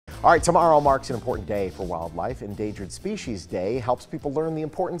All right, tomorrow marks an important day for wildlife. Endangered Species Day helps people learn the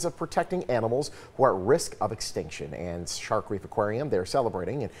importance of protecting animals who are at risk of extinction. And Shark Reef Aquarium, they're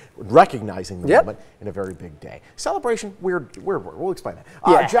celebrating and recognizing the moment in a very big day. Celebration, weird word. We'll explain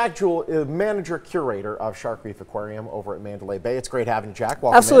that. Jack Jewell, manager curator of Shark Reef Aquarium over at Mandalay Bay. It's great having you, Jack.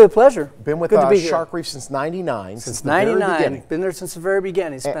 Welcome. Absolute pleasure. Been with Shark Reef since '99. Since '99. Been there since the very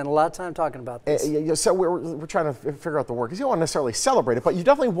beginning. Spent a lot of time talking about this. So we're trying to figure out the work. Because you don't want to necessarily celebrate it, but you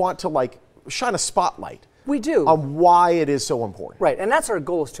definitely want to like shine a spotlight. We do. On why it is so important. Right, and that's our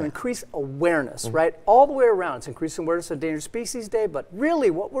goal, is to increase awareness, right? All the way around. It's increasing awareness of Endangered Species Day, but really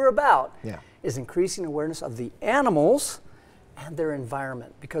what we're about is increasing awareness of the animals and their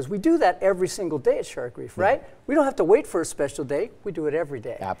environment, because we do that every single day at Shark Reef, right? We don't have to wait for a special day. We do it every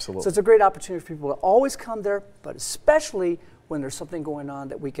day. Absolutely. So it's a great opportunity for people to always come there, but especially when there's something going on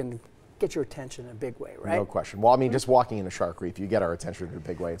that we can get your attention in a big way, right? No question. Well, I mean, just walking into Shark Reef, you get our attention in a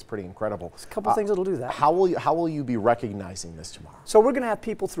big way. It's pretty incredible. There's a couple things that'll do that. How will you be recognizing this tomorrow? So we're going to have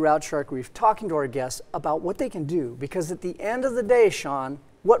people throughout Shark Reef talking to our guests about what they can do, because at the end of the day, Sean,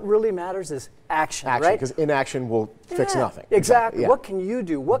 what really matters is action, right? Because inaction will fix nothing. Exactly. What can you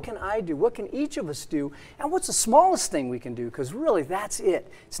do? What can I do? What can each of us do? And what's the smallest thing we can do? Because really, that's it.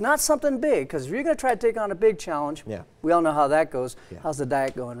 It's not something big, because if you're going to try to take on a big challenge, we all know how that goes. How's the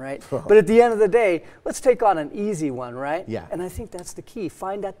diet going, right? But at the end of the day, let's take on an easy one, right? Yeah. And I think that's the key.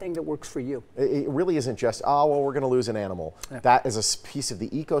 Find that thing that works for you. It really isn't just, oh, well, we're going to lose an animal. That is a piece of the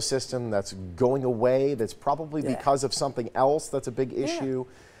ecosystem that's going away, that's probably because of something else that's a big issue.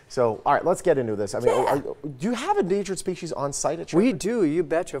 So, all right, let's get into this. I mean, do you have endangered species on site at Shark Reef? We do, you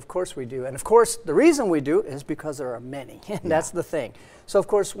betcha. Of course we do. And of course, the reason we do is because there are many. That's the thing. So, of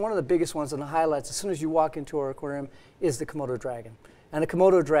course, one of the biggest ones and the highlights as soon as you walk into our aquarium is the Komodo dragon. And the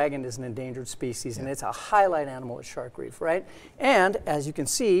Komodo dragon is an endangered species, and it's a highlight animal at Shark Reef, right? And as you can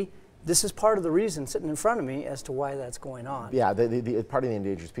see, this is part of the reason sitting in front of me as to why that's going on. Yeah, the part of the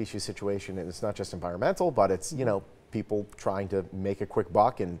endangered species situation, and it's not just environmental, but it's, you know, people trying to make a quick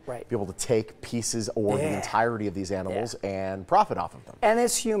buck and be able to take pieces or the entirety of these animals and profit off of them. And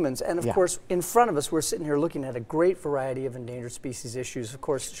as humans, and of course, in front of us, we're sitting here looking at a great variety of endangered species issues. Of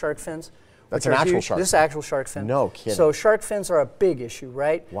course, shark fins. That's an actual shark fin. This is actual shark fin. No kidding. So shark fins are a big issue,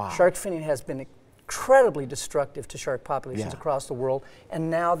 right? Wow. Shark finning has been incredibly destructive to shark populations across the world. And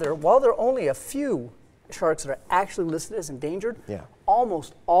now, while there are only a few sharks that are actually listed as endangered,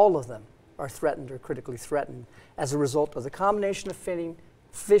 almost all of them are threatened or critically threatened as a result of the combination of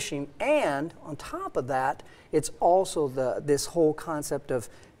fishing, and on top of that, it's also this whole concept of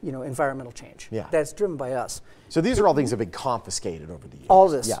environmental change that's driven by us. So these are all things that have been confiscated over the years. All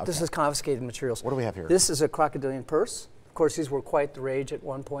this. This is confiscated materials. What do we have here? This is a crocodilian purse. Of course, these were quite the rage at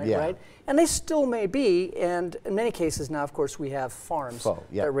one point, right? And they still may be, and in many cases now, of course, we have farms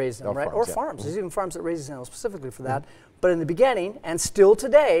that raise them, right? Or farms. There's even farms that raise these animals specifically for that. But in the beginning, and still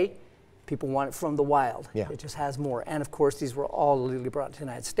today, people want it from the wild. It just has more. And of course, these were all illegally brought to the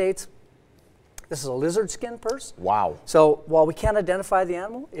United States. This is a lizard skin purse. Wow. So while we can't identify the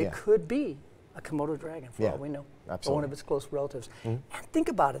animal, it could be a Komodo dragon for all we know. Absolutely. Or one of its close relatives. And think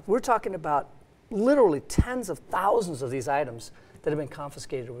about it. We're talking about literally tens of thousands of these items that have been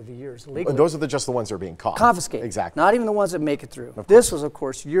confiscated over the years illegally. And those are just the ones that are being caught. Confiscated. Exactly. Not even the ones that make it through. This was, of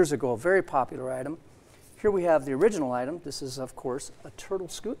course, years ago, a very popular item. Here we have the original item. This is, of course, a turtle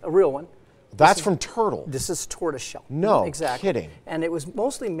scoot, a real one. That's from turtle? This is tortoiseshell. No kidding. And it was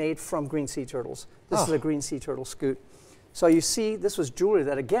mostly made from green sea turtles. This is a green sea turtle scoot. So you see, this was jewelry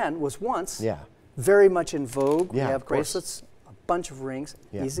that, again, was once very much in vogue. We have bracelets, a bunch of rings.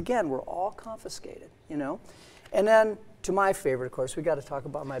 These, again, were all confiscated, And then, to my favorite, of course, we got to talk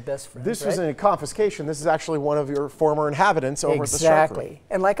about my best friend. This isn't a confiscation. This is actually one of your former inhabitants over at the Shark Reef.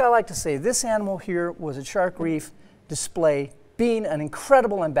 And like I like to say, this animal here was at Shark Reef display, being an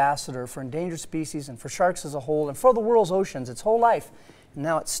incredible ambassador for endangered species and for sharks as a whole and for the world's oceans its whole life. And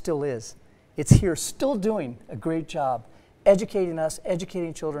now it still is. It's here still doing a great job educating us,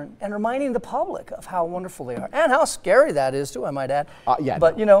 educating children, and reminding the public of how wonderful they are. And how scary that is too, I might add.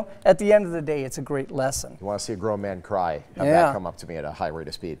 But at the end of the day, it's a great lesson. You want to see a grown man cry, have that come up to me at a high rate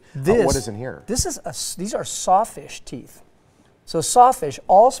of speed. What is in here? These are sawfish teeth. So sawfish,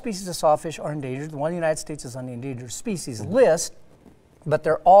 all species of sawfish are endangered. The one in the United States is on the endangered species list, but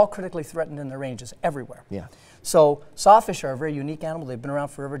they're all critically threatened in their ranges everywhere. So sawfish are a very unique animal. They've been around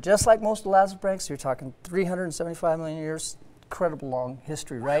forever, just like most elasmobranchs. You're talking 375 million years, incredible long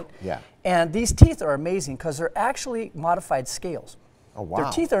history, right? And these teeth are amazing because they're actually modified scales. Oh, wow.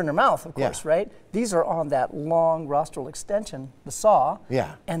 Their teeth are in their mouth, of course, right? These are on that long rostral extension, the saw.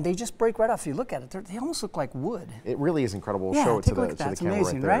 Yeah. And they just break right off. If you look at it, they almost look like wood. It really is incredible. We'll show it to the camera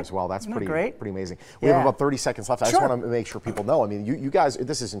amazing, right there as well. That's pretty amazing. We have about 30 seconds left. I just want to make sure people know. I mean, you guys,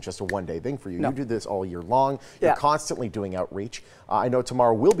 this isn't just a one-day thing for you. You do this all year long. You're constantly doing outreach. I know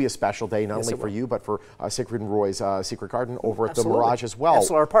tomorrow will be a special day, not only for you, but for Siegfried and Roy's Secret Garden over at the Mirage as well.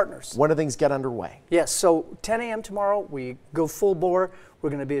 Absolutely, our partners. When do things get underway? Yes, so 10 a.m. tomorrow, we go full bore. We're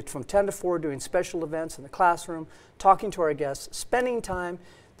going to be from 10 to 4 doing special events in the classroom, talking to our guests, spending time.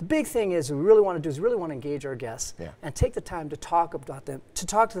 The big thing is we really want to do is really want to engage our guests and take the time to talk about them, to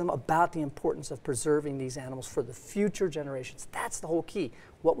talk to them about the importance of preserving these animals for the future generations. That's the whole key.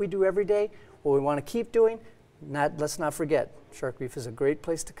 What we do every day, what we want to keep doing. Let's not forget, Shark Reef is a great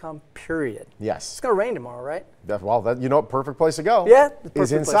place to come, period. Yes. It's going to rain tomorrow, right? Well, you know, perfect place to go. Yeah,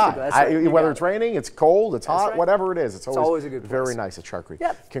 is inside. Whether it's raining, it's cold, it's hot, whatever it is, it's always a good place. Very nice at Shark Reef.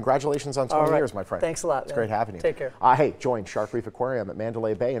 Yep. Congratulations on 20 years, my friend. Thanks a lot. It's great having you. Take care. Hey, join Shark Reef Aquarium at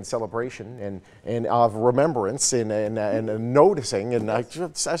Mandalay Bay in celebration and of remembrance and noticing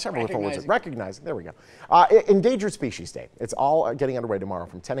and several words. Recognizing. There we go. Endangered Species Day. It's all getting underway tomorrow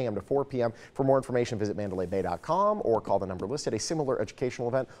from 10 a.m. to 4 p.m. For more information, visit mandalaybay.com or call the number listed. A similar educational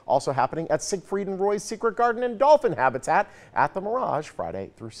event also happening at Siegfried and Roy's Secret Garden and Dolphin Habitat at the Mirage Friday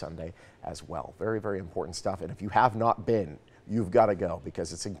through Sunday as well. Very, very important stuff. And if you have not been, you've got to go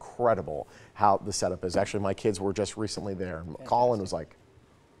because it's incredible how the setup is. Actually, my kids were just recently there. And Colin was like,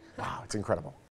 wow, it's incredible.